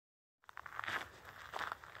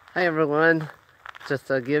Hi everyone, just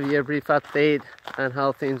to give you a brief update on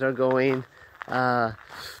how things are going.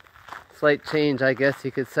 Slight change, I guess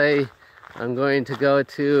you could say. I'm going to go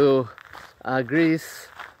to Greece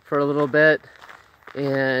for a little bit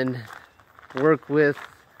and work with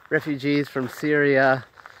refugees from Syria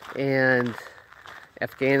and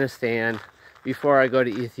Afghanistan before I go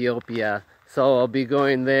to Ethiopia. So I'll be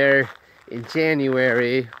going there in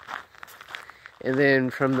January, and then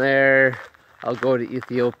from there I'll go to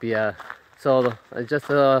Ethiopia. So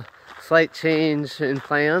just a slight change in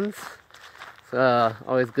plans. It's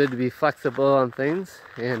always good to be flexible on things.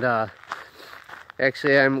 And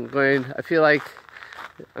actually I feel like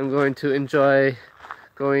I'm going to enjoy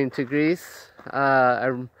going to Greece.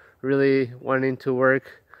 I'm really wanting to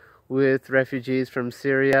work with refugees from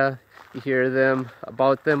Syria. You hear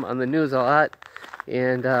about them on the news a lot.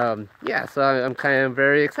 And yeah, so I'm kind of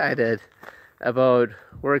very excited about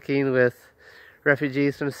working with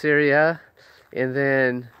refugees from Syria, and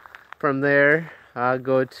then from there I'll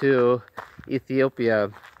go to Ethiopia.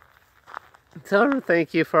 So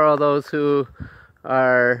thank you for all those who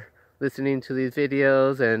are listening to these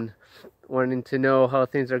videos and wanting to know how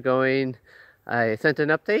things are going. I sent an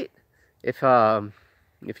update. If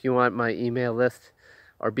you want my email list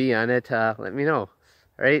or be on it, let me know.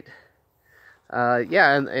 All right.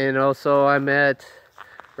 Yeah, and also I'm at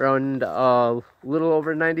around a little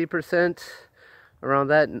over 90%, around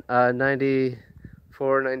that,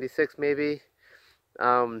 94, 96 maybe.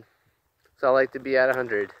 So I like to be at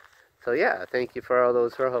 100. So yeah, thank you for all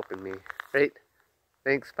those who are helping me. Right?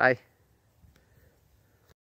 Thanks, bye.